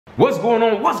What's going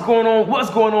on? What's going on?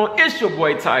 What's going on? It's your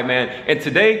boy Ty, man. And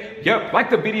today, yep, like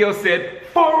the video said,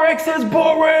 Forex is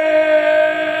boring.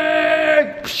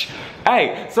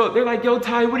 Hey, so they're like, yo,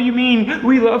 Ty, what do you mean?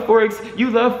 We love Forex. You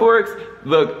love Forex.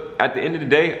 Look, at the end of the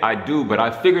day, I do, but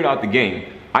I figured out the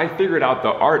game. I figured out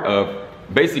the art of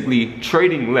basically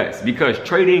trading less, because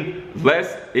trading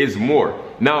less is more.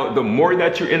 Now, the more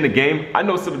that you're in the game, I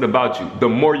know something about you, the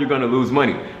more you're gonna lose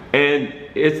money. And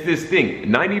it's this thing,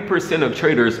 90% of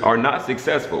traders are not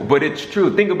successful, but it's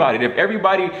true. Think about it. If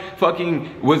everybody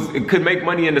could make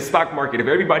money in the stock market, if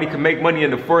everybody could make money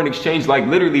in the foreign exchange, like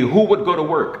literally who would go to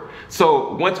work?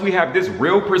 So once we have this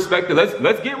real perspective,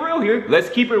 let's get real here. Let's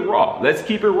keep it raw. Let's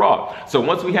keep it raw. So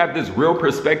once we have this real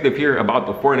perspective here about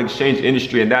the foreign exchange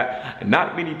industry and that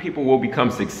not many people will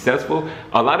become successful,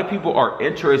 a lot of people are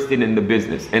interested in the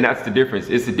business. And that's the difference.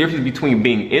 It's the difference between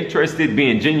being interested,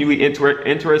 being genuinely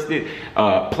interested,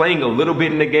 playing a little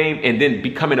bit in the game, and then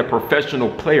becoming a professional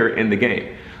player in the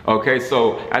game. Okay,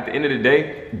 so at the end of the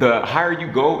day, the higher you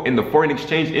go in the foreign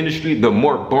exchange industry, the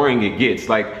more boring it gets.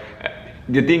 Like,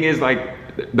 the thing is, like,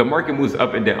 the market moves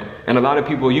up and down. And a lot of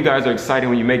people, you guys are excited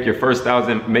when you make your first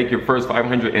 1,000, make your first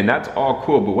 500, and that's all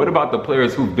cool. But what about the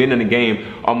players who've been in the game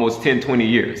almost 10, 20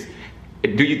 years?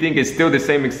 Do you think it's still the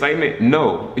same excitement?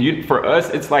 No. For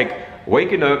us, it's like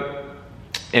waking up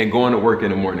and going to work in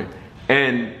the morning.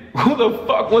 And who the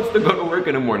fuck wants to go to work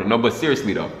in the morning? No, but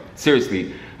seriously though,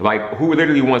 seriously, like who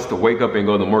literally wants to wake up and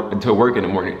go to work in the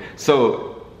morning? So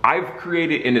I've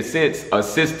created, in a sense, a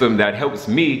system that helps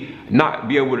me not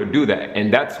be able to do that.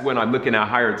 And that's when I'm looking at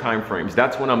higher time frames.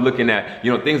 That's when I'm looking at,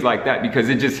 you know, things like that, because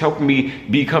it just helped me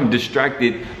become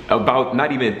distracted about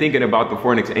not even thinking about the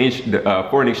foreign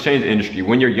exchange industry.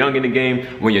 When you're young in the game,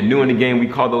 when you're new in the game, we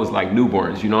call those like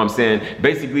newborns, you know what I'm saying?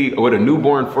 Basically, what a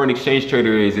newborn foreign exchange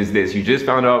trader is this. You just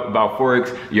found out about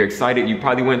Forex, you're excited, you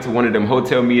probably went to one of them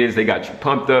hotel meetings, they got you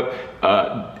pumped up.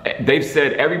 They've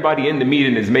said everybody in the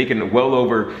meeting is making well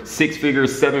over 6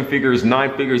 figures, 7 figures,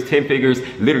 9 figures, 10 figures.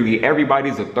 Literally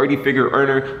everybody's a 30-figure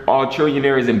earner, all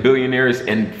trillionaires and billionaires,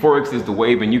 and Forex is the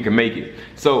wave and you can make it.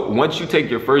 So once you take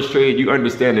your first trade, you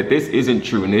understand that this isn't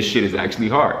true and this shit is actually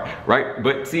hard, right?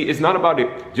 But see, it's not about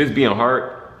it just being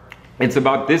hard. It's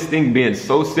about this thing being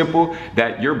so simple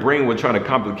that your brain will try to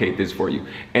complicate this for you.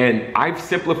 And I've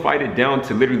simplified it down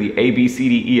to literally A, B, C,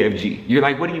 D, E, F, G. You're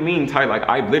like, what do you mean, Ty? Like,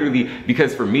 I've literally,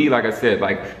 because for me, like I said,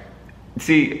 like,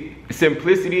 see,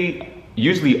 simplicity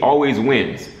usually always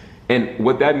wins. And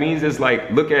what that means is, like,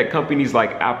 look at companies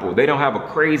like Apple. They don't have a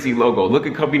crazy logo. Look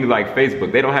at companies like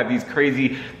Facebook. They don't have these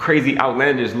crazy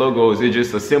outlandish logos. It's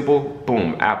just a simple,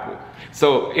 boom, Apple.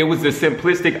 So it was a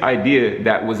simplistic idea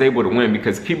that was able to win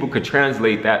because people could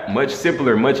translate that much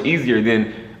simpler, much easier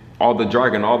than all the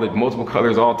jargon, all the multiple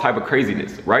colors, all type of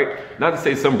craziness, right? Not to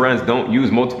say some brands don't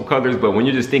use multiple colors, but when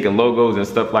you're just thinking logos and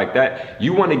stuff like that,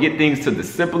 you want to get things to the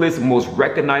simplest, most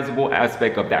recognizable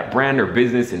aspect of that brand or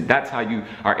business, and that's how you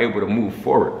are able to move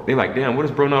forward. They're like, damn, what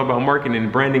does bro know about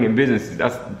marketing, branding, and business?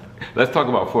 Let's talk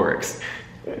about Forex.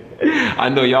 I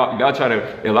know y'all try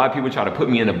to, a lot of people try to put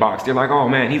me in a box. They're like, oh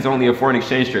man, he's only a foreign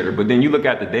exchange trader. But then you look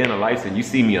at the day in the life and you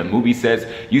see me on movie sets,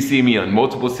 you see me on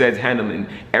multiple sets handling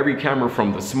every camera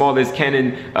from the smallest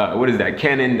Canon,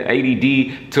 Canon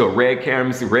 80D to red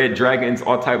cameras, red dragons,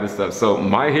 all type of stuff. So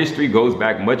my history goes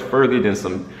back much further than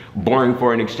some boring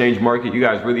foreign exchange market. You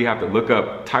guys really have to look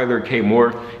up Tyler K.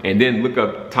 Moore and then look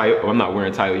up I'm not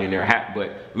wearing Tyler Millionaire hat,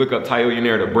 but look up Tyler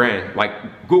Millionaire, the brand. Like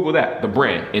Google that, the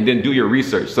brand, and then do your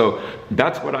research. So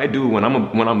that's what I do when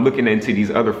I'm looking into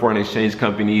these other foreign exchange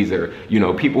companies, or you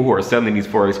know, people who are selling these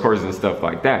Forex courses and stuff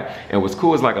like that. And what's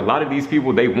cool is, like, a lot of these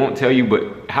people, they won't tell you,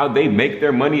 but how they make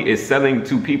their money is selling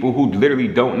to people who literally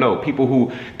don't know. People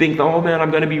who think, oh man,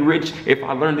 I'm gonna be rich if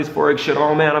I learn this Forex shit.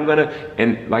 Oh man,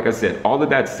 and like I said, all of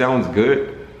that sounds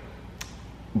good,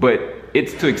 but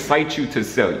it's to excite you, to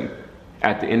sell you.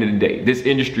 At the end of the day, this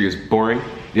industry is boring.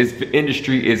 This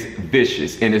industry is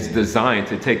vicious, and it's designed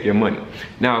to take your money.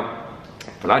 Now,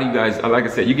 a lot of you guys, like I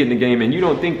said, you get in the game and you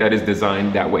don't think that it's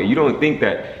designed that way. You don't think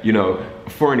that, you know,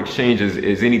 foreign exchange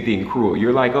is anything cruel.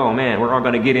 You're like, oh man, we're all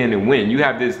gonna get in and win. You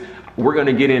have this, we're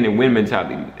gonna get in and win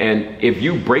mentality. And if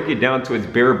you break it down to its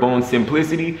bare bones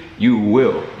simplicity, you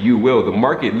will. The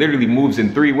market literally moves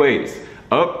in 3 ways: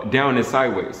 up, down, and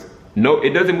sideways. No, it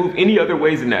doesn't move any other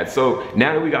ways than that. So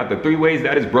now that we got the 3 ways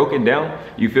that is broken down,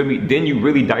 you feel me? Then you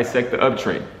really dissect the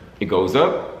uptrend. It goes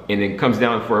up and then comes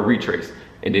down for a retrace.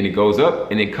 And then it goes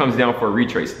up and it comes down for a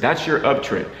retrace. That's your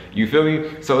uptrend. You feel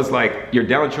me? So it's like your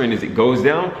downtrend is it goes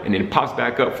down and then pops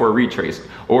back up for a retrace.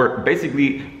 Or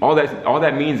basically all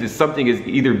that means is something is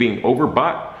either being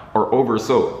overbought or are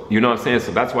oversold. You know what I'm saying?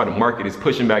 So that's why the market is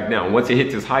pushing back down. Once it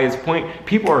hits its highest point,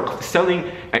 people are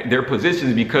selling their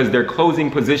positions because they're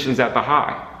closing positions at the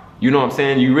high. You know what I'm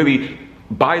saying? You really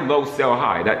buy low, sell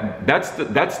high. That's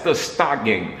the stock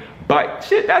game. But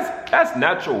shit, that's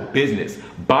natural business.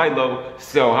 Buy low,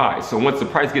 sell high. So once the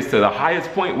price gets to the highest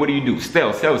point, what do?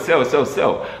 Sell, sell, sell, sell,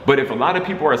 sell. But if a lot of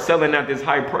people are selling at this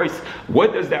high price,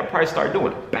 what does that price start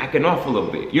doing? Backing off a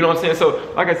little bit. You know what I'm saying?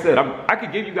 So like I said, I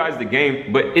could give you guys the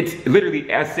game, but it's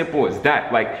literally as simple as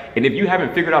that. Like, and if you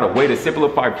haven't figured out a way to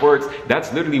simplify Forex,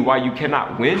 that's literally why you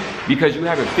cannot win, because you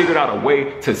haven't figured out a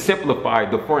way to simplify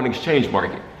the foreign exchange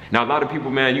market. Now, a lot of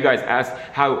people, man, you guys ask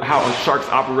how sharks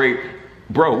operate.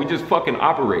 Bro, we just fucking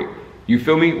operate. You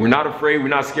feel me? We're not afraid. We're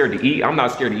not scared to eat. I'm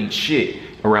not scared to eat shit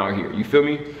around here. You feel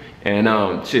me?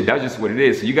 And shit, that's just what it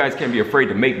is. So you guys can't be afraid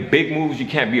to make big moves. You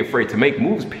can't be afraid to make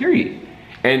moves, period.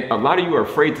 And a lot of you are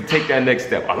afraid to take that next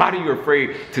step. A lot of you are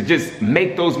afraid to just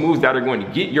make those moves that are going to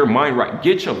get your mind right,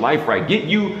 get your life right, get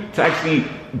you to actually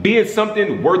be in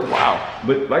something worthwhile.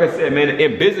 But like I said, man,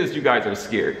 in business, you guys are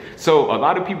scared. So a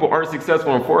lot of people aren't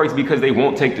successful in Forex because they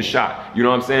won't take the shot. You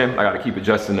know what I'm saying? I got to keep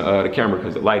adjusting the camera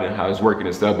because the lighting, how it's working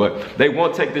and stuff, but they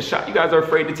won't take the shot. You guys are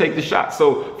afraid to take the shot.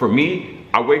 So for me,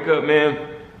 I wake up, man,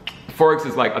 Forex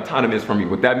is like autonomous for me.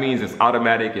 What that means is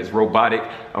automatic, it's robotic.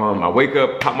 I wake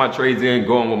up, pop my trades in,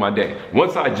 go on with my day.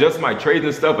 Once I adjust my trades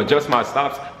and stuff, adjust my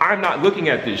stops, I'm not looking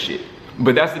at this shit.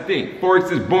 But that's the thing,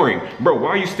 Forex is boring. Bro, why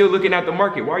are you still looking at the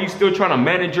market? Why are you still trying to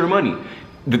manage your money?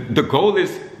 The goal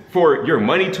is for your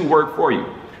money to work for you.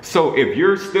 So if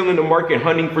you're still in the market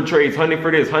hunting for trades, hunting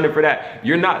for this, hunting for that,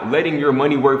 you're not letting your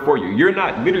money work for you. You're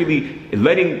not literally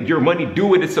letting your money do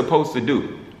what it's supposed to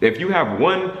do. If you have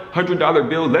 $100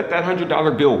 bill, let that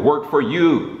 $100 bill work for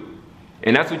you.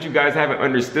 And that's what you guys haven't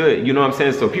understood. You know what I'm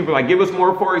saying? So people are like, give us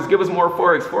more Forex, give us more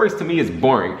Forex. Forex to me is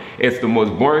boring. It's the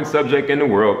most boring subject in the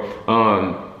world.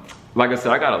 Like I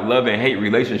said, I got a love and hate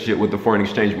relationship with the foreign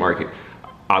exchange market.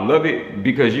 I love it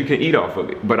because you can eat off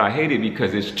of it, but I hate it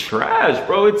because it's trash,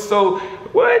 bro. It's so,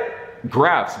 what?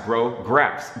 Graphs, bro,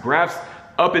 graphs.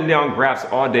 Up and down graphs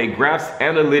all day, graphs,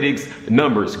 analytics,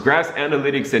 numbers, graphs,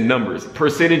 analytics, and numbers,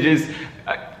 percentages,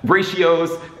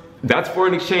 ratios. That's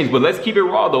foreign exchange. But let's keep it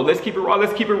raw though. Let's keep it raw.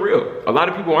 Let's keep it real. A lot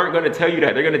of people aren't going to tell you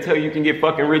that. They're going to tell you you can get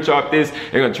fucking rich off this.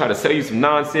 They're going to try to sell you some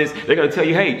nonsense. They're going to tell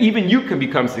you, hey, even you can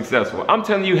become successful. I'm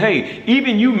telling you, hey,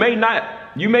 even you may not.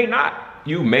 You may not.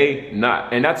 You may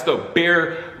not. And that's the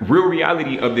bare real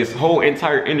reality of this whole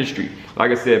entire industry.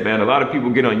 Like I said, man, a lot of people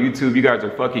get on YouTube. You guys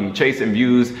are fucking chasing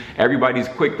views. Everybody's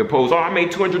quick to post, oh, I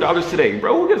made $200 today.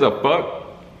 Bro, who gives a fuck?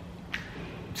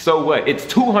 So what? It's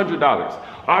 $200.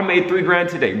 I made $3 grand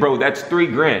today. Bro, that's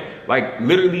 $3 grand. Like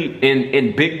literally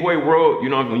in big boy world, you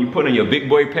know, when you put on your big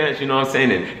boy pants, you know what I'm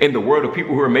saying? And in the world of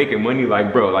people who are making money,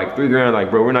 like, bro, like $3 grand,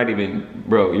 like, bro, we're not even,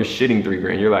 bro, you're shitting $3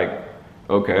 grand. You're like,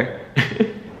 okay.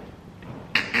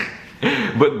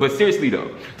 But seriously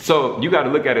though, so you got to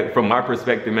look at it from my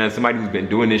perspective, man. Somebody who's been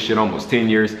doing this shit almost 10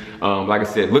 years. Like I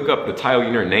said, look up the title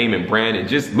in your name and brand and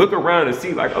just look around and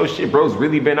see like, oh shit, bro's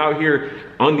really been out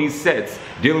here on these sets,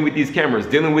 dealing with these cameras,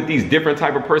 dealing with these different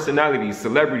type of personalities,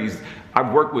 celebrities.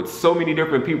 I've worked with so many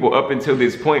different people up until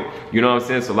this point. You know what I'm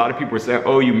saying? So a lot of people are saying,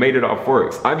 oh, you made it off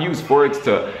Forex. I've used Forex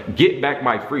to get back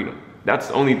my freedom. That's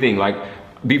the only thing. Like,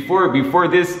 before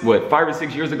this, what, 5 or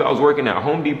 6 years ago, I was working at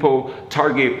Home Depot,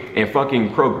 Target, and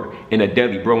fucking Kroger in a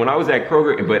deli, bro. When I was at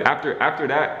Kroger, but after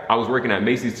that, I was working at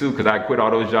Macy's too, because I quit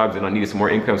all those jobs and I needed some more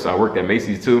income, so I worked at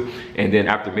Macy's too. And then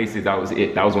after Macy's, that was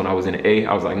it. That was when I was in the A.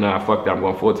 I was like, nah, fuck that. I'm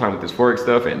going full time with this Forex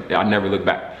stuff, and I never looked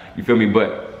back. You feel me?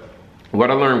 But what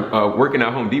I learned working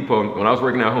at Home Depot, when I was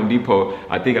working at Home Depot,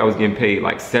 I think I was getting paid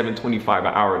like $7.25 an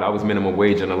hour. That was minimum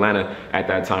wage in Atlanta at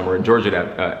that time, or in Georgia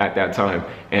at that time.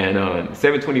 And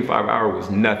 $7.25 an hour was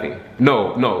nothing.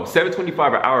 No, $7.25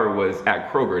 an hour was at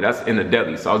Kroger. That's in the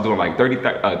deli. So I was doing like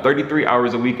 33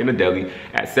 hours a week in the deli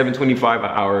at $7.25 an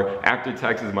hour. After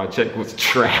taxes, my check was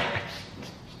trash.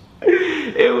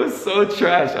 It was so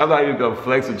trash. I'm not even gonna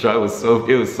flex with y'all. It was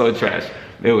so trash.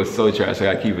 It was so trash.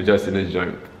 I gotta keep adjusting this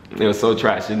joint. It was so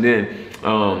trash. And then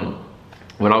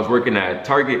when I was working at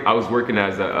Target, I was working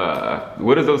as a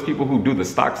what are those people who do the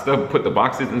stock stuff, put the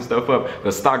boxes and stuff up?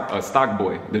 The stock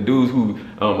boy, the dudes who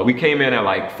we came in at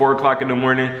like 4 o'clock in the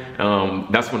morning.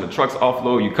 That's when the trucks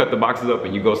offload. You cut the boxes up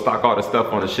and you go stock all the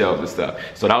stuff on the shelves and stuff.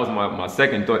 So that was my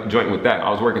second joint with that. I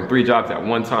was working 3 jobs at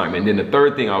one time. And then the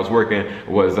third thing I was working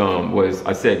was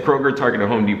I said Kroger, Target, and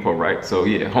Home Depot, right? So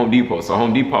yeah, Home Depot. So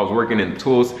Home Depot, I was working in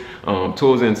tools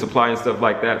and supply and stuff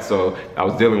like that. So I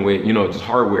was dealing with, you know, just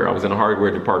hardware. I was in a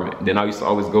hardware department. Then I used to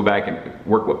always go back and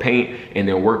work with paint and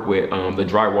then work with the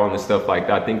drywall and stuff like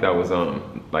that. I think that was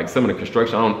like some of the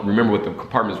construction. I don't remember what the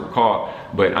compartments were called,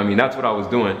 but I mean, that's what I was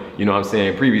doing, you know what I'm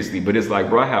saying, previously. But it's like,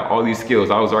 bro, I had all these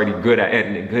skills. I was already good at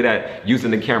editing, good at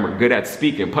using the camera, good at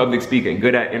speaking, public speaking,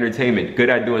 good at entertainment, good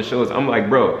at doing shows. I'm like,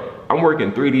 bro, I'm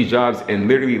working 3D jobs, and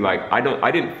literally, like,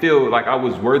 I didn't feel like I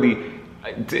was worthy.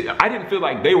 I didn't feel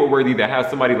like they were worthy to have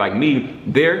somebody like me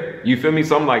there, you feel me?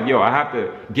 So I'm like, yo, I have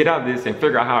to get out of this and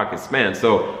figure out how I can expand.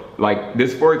 So like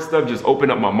this Forex stuff just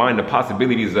opened up my mind to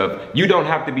possibilities of, you don't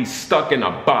have to be stuck in a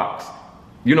box.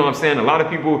 You know what I'm saying? A lot of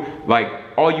people, like,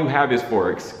 all you have is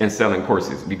Forex and selling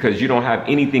courses because you don't have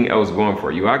anything else going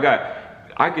for you.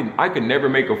 I could never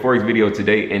make a Forex video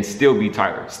today and still be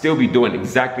tired, still be doing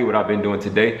exactly what I've been doing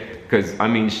today. Because I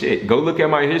mean, shit, go look at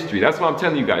my history. That's what I'm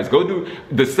telling you guys. Go do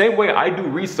the same way I do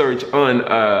research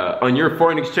on your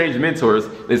foreign exchange mentors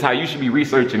is how you should be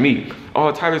researching me.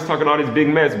 Oh, Tyler's talking all this big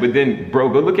mess, but then, bro,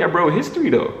 go look at bro history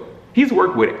though. He's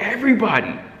worked with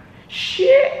everybody.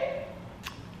 Shit.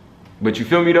 But you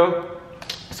feel me though?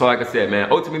 So like I said, man,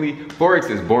 ultimately, Forex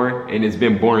is boring, and it's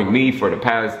been boring me for the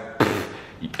past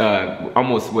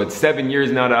almost what 7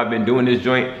 years now that I've been doing this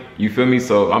joint, you feel me?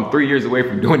 So I'm 3 years away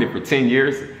from doing it for 10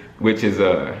 years, which is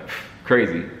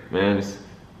crazy, man. It's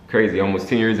crazy, almost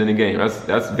 10 years in the game.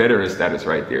 That's veteran status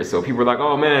right there. So people are like,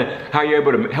 oh man, how are you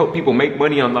able to help people make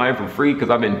money online for free? Because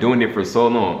I've been doing it for so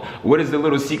long. What is the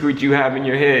little secret you have in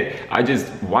your head? I just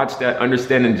watched that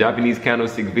Understanding Japanese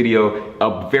Candlestick video,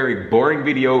 a very boring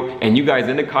video, and you guys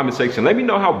in the comment section, let me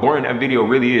know how boring that video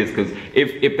really is, because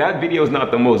if that video is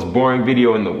not the most boring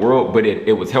video in the world, but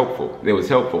it was helpful. It was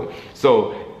helpful.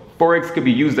 So Forex could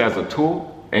be used as a tool.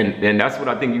 And that's what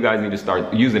I think you guys need to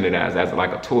start using it as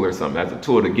like a tool or something, as a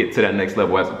tool to get to that next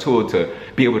level, as a tool to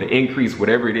be able to increase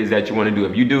whatever it is that you want to do.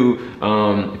 If you do,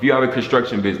 if you have a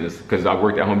construction business, because I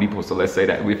worked at Home Depot, so let's say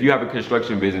that. If you have a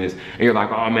construction business and you're like,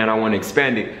 oh man, I want to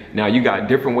expand it. Now you got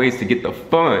different ways to get the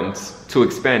funds to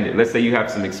expand it. Let's say you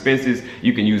have some expenses,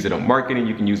 you can use it on marketing,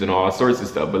 you can use it on all sorts of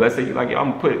stuff. But let's say you're like,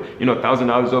 I'm gonna put,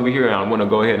 $1,000 over here, and I want to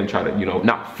go ahead and try to,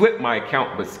 not flip my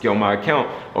account, but scale my account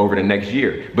over the next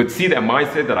year. But see that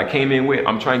mindset that I came in with,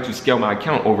 I'm trying to scale my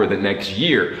account over the next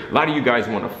year. A lot of you guys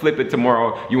want to flip it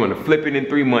tomorrow, you want to flip it in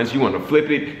 3 months, you want to flip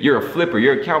it, you're a flipper,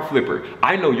 you're an account flipper.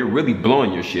 I know you're really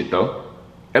blowing your shit though.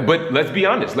 But let's be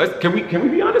honest, can we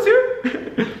be honest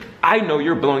here? I know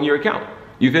you're blowing your account.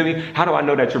 You feel me? How do I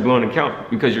know that you're blowing an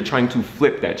account? Because you're trying to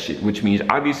flip that shit, which means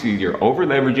obviously you're over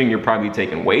leveraging, you're probably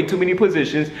taking way too many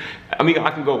positions. I mean,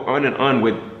 I can go on and on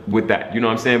with that, you know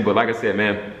what I'm saying? But like I said,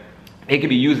 man, it can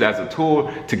be used as a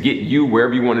tool to get you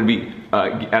wherever you want to be,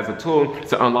 as a tool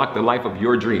to unlock the life of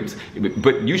your dreams.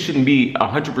 But you shouldn't be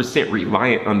 100%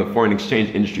 reliant on the foreign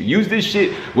exchange industry. Use this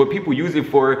shit, what people use it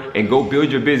for, and go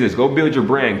build your business, go build your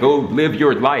brand, go live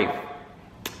your life.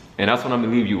 And that's what I'm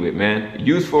gonna leave you with, man.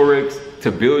 Use Forex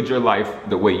to build your life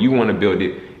the way you wanna build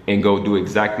it, and go do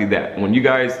exactly that. When you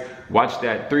guys watch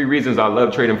that 3 reasons I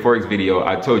love trading Forex video,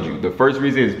 I told you, the first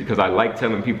reason is because I like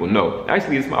telling people no.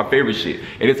 Actually, it's my favorite shit.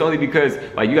 And it's only because,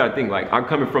 like, you gotta think, like, I'm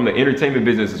coming from the entertainment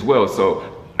business as well,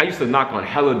 so I used to knock on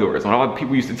hella doors, and all the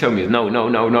people used to tell me is no, no,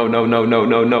 no, no, no, no, no,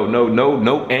 no, no, no, no,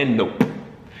 no, and no.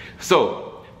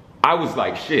 So I was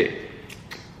like, shit,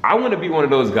 I want to be one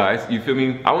of those guys, you feel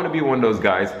me? I want to be one of those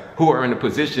guys who are in a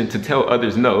position to tell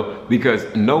others no, because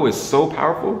no is so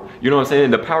powerful. You know what I'm saying?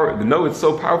 The no is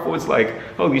so powerful. It's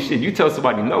like, holy shit, you tell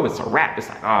somebody no, it's a wrap. It's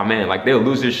like, oh man, like they'll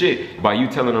lose their shit by you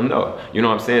telling them no. You know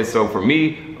what I'm saying? So for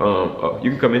me, oh,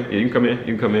 you can come in, yeah, you can come in, you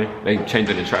can come in. They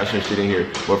changing the trash and shit in here.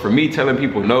 But for me, telling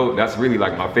people no, that's really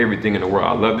like my favorite thing in the world.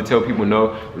 I love to tell people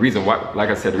no. The reason why,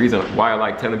 like I said, the reason why I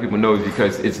like telling people no is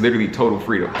because it's literally total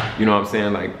freedom. You know what I'm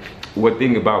saying? Like, what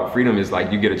thing about freedom is,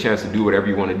 like, you get a chance to do whatever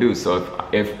you want to do. So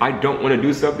if I don't want to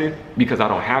do something because I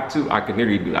don't have to, I can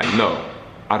literally be like, no,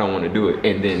 I don't want to do it,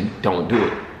 and then don't do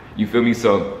it. You feel me?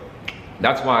 So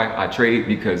that's why I trade,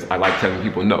 because I like telling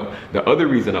people no. The other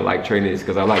reason I like trading is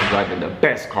because I like driving the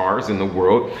best cars in the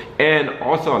world, and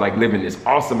also I like living this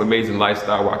awesome, amazing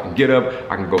lifestyle where I can get up,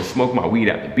 I can go smoke my weed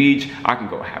at the beach, I can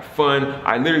go have fun.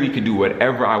 I literally can do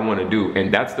whatever I want to do,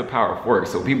 and that's the power of Forex.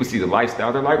 So people see the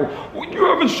lifestyle, they're like, well, you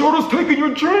haven't showed us taking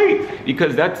your trade.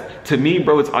 Because that's, to me,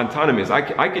 bro, it's autonomous. I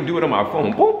can do it on my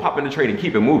phone, boom, pop in the trade and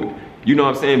keep it moving. You know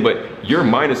what I'm saying? But your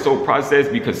mind is so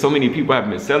processed because so many people have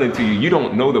been selling to you, you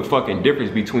don't know the fucking difference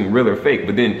between real or fake.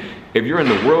 But then if you're in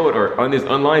the world or on this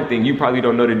online thing, you probably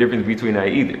don't know the difference between that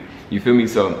either. You feel me?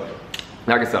 So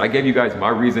like I said, I gave you guys my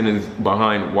reasons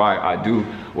behind why I do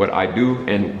what I do,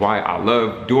 and why I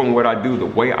love doing what I do, the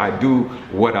way I do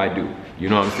what I do. You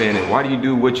know what I'm saying? And why do you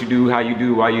do what you do, how you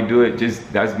do, why you do it?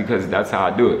 Just, that's because that's how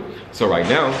I do it. So right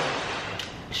now,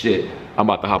 shit, I'm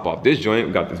about to hop off this joint.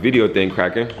 We got this video thing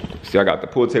cracking. See, I got the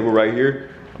pool table right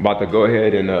here. I'm about to go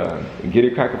ahead and get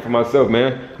it cracking for myself,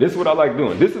 man. This is what I like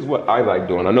doing. This is what I like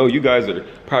doing. I know you guys are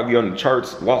probably on the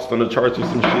charts, lost on the charts or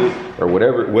some shit, or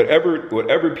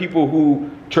whatever people who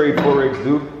trade Forex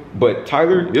do. But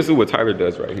Tyler, this is what Tyler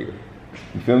does right here.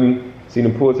 You feel me? See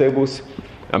them pool tables?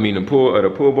 I mean the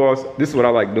pool balls. This is what I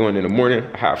like doing in the morning.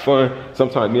 I have fun.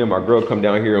 Sometimes me and my girl come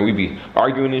down here and we be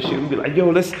arguing and shit. We be like, yo,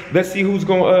 let's see who's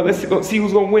gonna see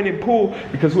who's gonna win in pool,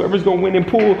 because whoever's gonna win in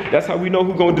pool, that's how we know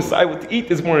who's gonna decide what to eat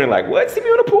this morning. Like, what? See me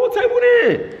on the pool table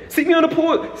then. See me on the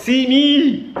pool. See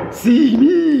me. See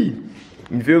me.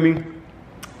 You feel me?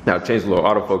 Now change the little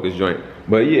autofocus joint.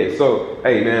 But yeah, so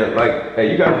hey man, like,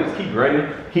 hey, you gotta just keep grinding,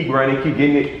 keep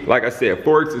getting it. Like I said,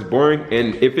 Forex is boring,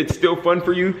 and if it's still fun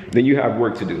for you, then you have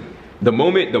work to do. The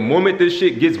moment this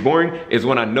shit gets boring is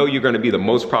when I know you're gonna be the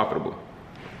most profitable.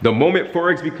 The moment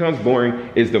Forex becomes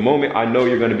boring is the moment I know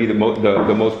you're gonna be the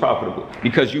most profitable,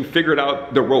 because you figured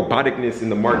out the roboticness in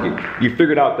the market. You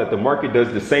figured out that the market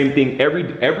does the same thing every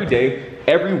day,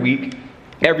 every week,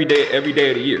 every day of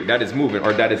the year that is moving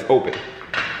or that is open.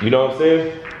 You know what I'm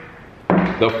saying?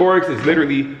 The Forex is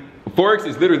literally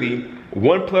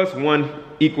 1 + 1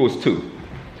 = 2.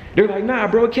 They're like, nah,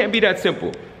 bro, it can't be that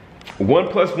simple. 1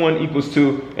 + 1 =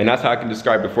 2, and that's how I can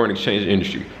describe the foreign exchange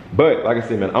industry. But like I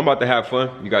said, man, I'm about to have fun.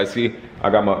 You guys see,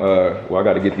 I got my, well, I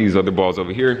got to get these other balls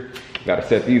over here. Got to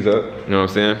set these up, you know what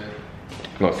I'm saying?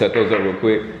 I'm gonna set those up real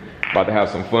quick. About to have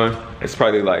some fun. It's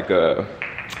probably like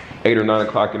 8 or 9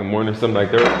 o'clock in the morning, something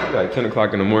like that, like 10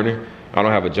 o'clock in the morning. I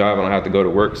don't have a job, I don't have to go to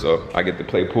work, so I get to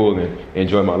play pool and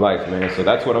enjoy my life, man. So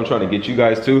that's what I'm trying to get you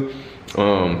guys to.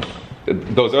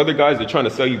 Those other guys, they're trying to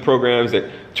sell you programs,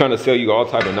 they're trying to sell you all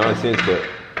type of nonsense,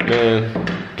 but man,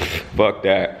 fuck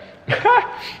that.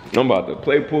 I'm about to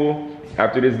play pool.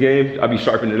 After this game, I'll be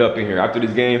sharpening it up in here. After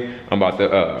this game, I'm about to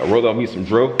roll up me some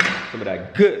dro, some of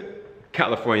that good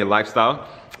California lifestyle.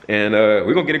 And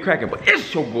we're gonna get it cracking. But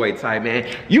it's your boy Ty,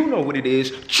 man. You know what it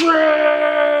is.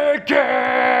 Trade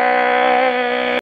Game!